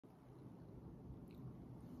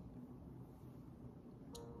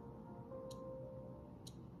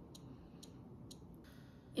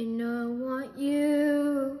You know I want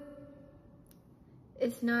you.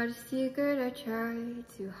 It's not a secret I try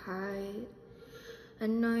to hide. I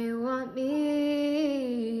know you want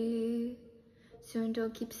me. So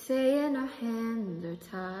don't keep saying our hands are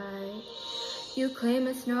tied. You claim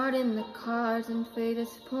it's not in the cards, and fate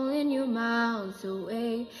is pulling you miles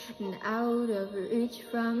away and out of reach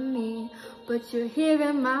from me. But you're here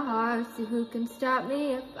in my heart, so who can stop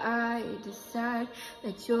me if I decide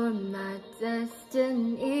that you're my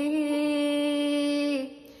destiny?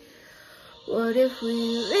 What if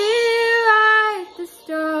we rewrite the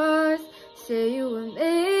stars? Say you were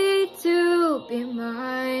made to be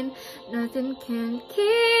mine. Nothing can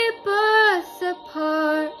keep us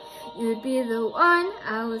apart. You'd be the one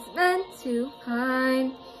I was meant to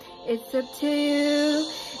find. It's up to you,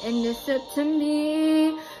 and it's up to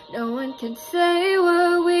me. No one can say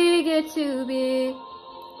what we get to be.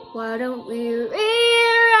 Why don't we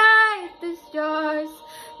rewrite the stars?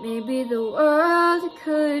 Maybe the world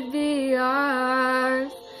could be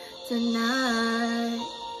ours tonight.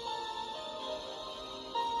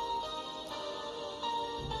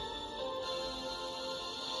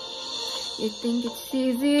 You think it's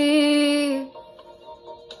easy.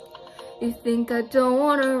 You think I don't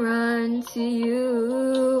wanna run to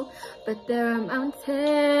you, but there are mountains,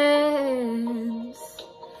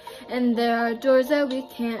 and there are doors that we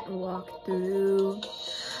can't walk through.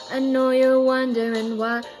 I know you're wondering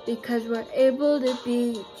why, because we're able to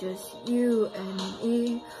be just you and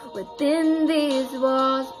me within these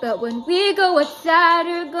walls. But when we go outside,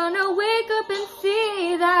 you're gonna wake up and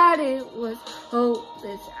see that it was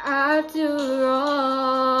hopeless after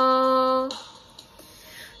all.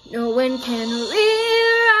 No one can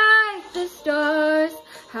rewrite the stars.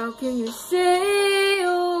 How can you say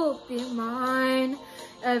you'll be mine?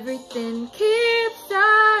 Everything keeps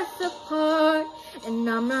us apart, and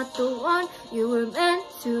I'm not the one you were meant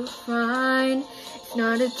to find. It's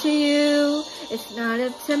not up to you, it's not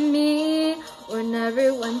up to me, when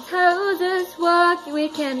everyone tells us what we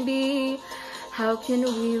can be. How can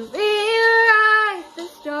we rewrite the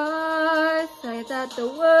stars so that the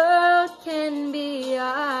world can be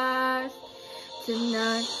ours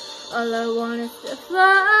tonight? All I want is to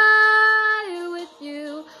fly with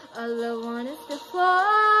you. All I want is to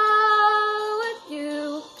fall with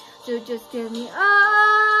you. So just give me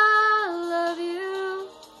all of you.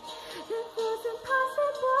 It feels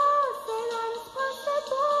impossible. Say that it's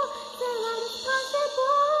possible. Say that it's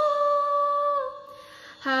possible.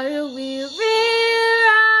 How do we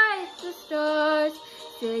rewrite the stars?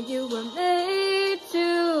 Say you were made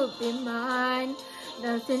to be mine.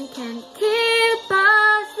 Nothing can keep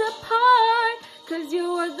us apart, 'cause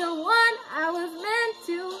you were the one I was meant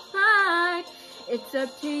to find. It's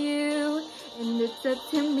up to you, and it's up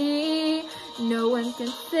to me. No one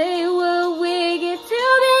can say what we get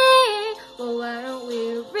to be. Well, why don't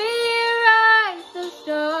we rewrite the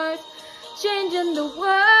stars, changing the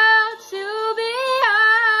world to be ours?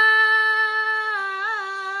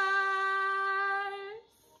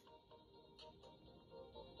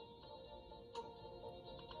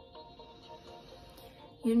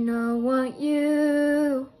 You know I want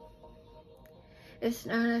you. It's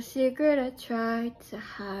not a secret I tried to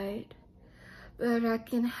hide, but I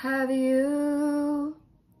can have you.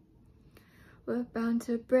 We're bound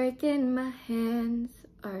to break and my hands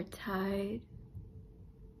are tied.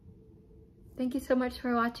 Thank you so much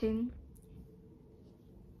for watching.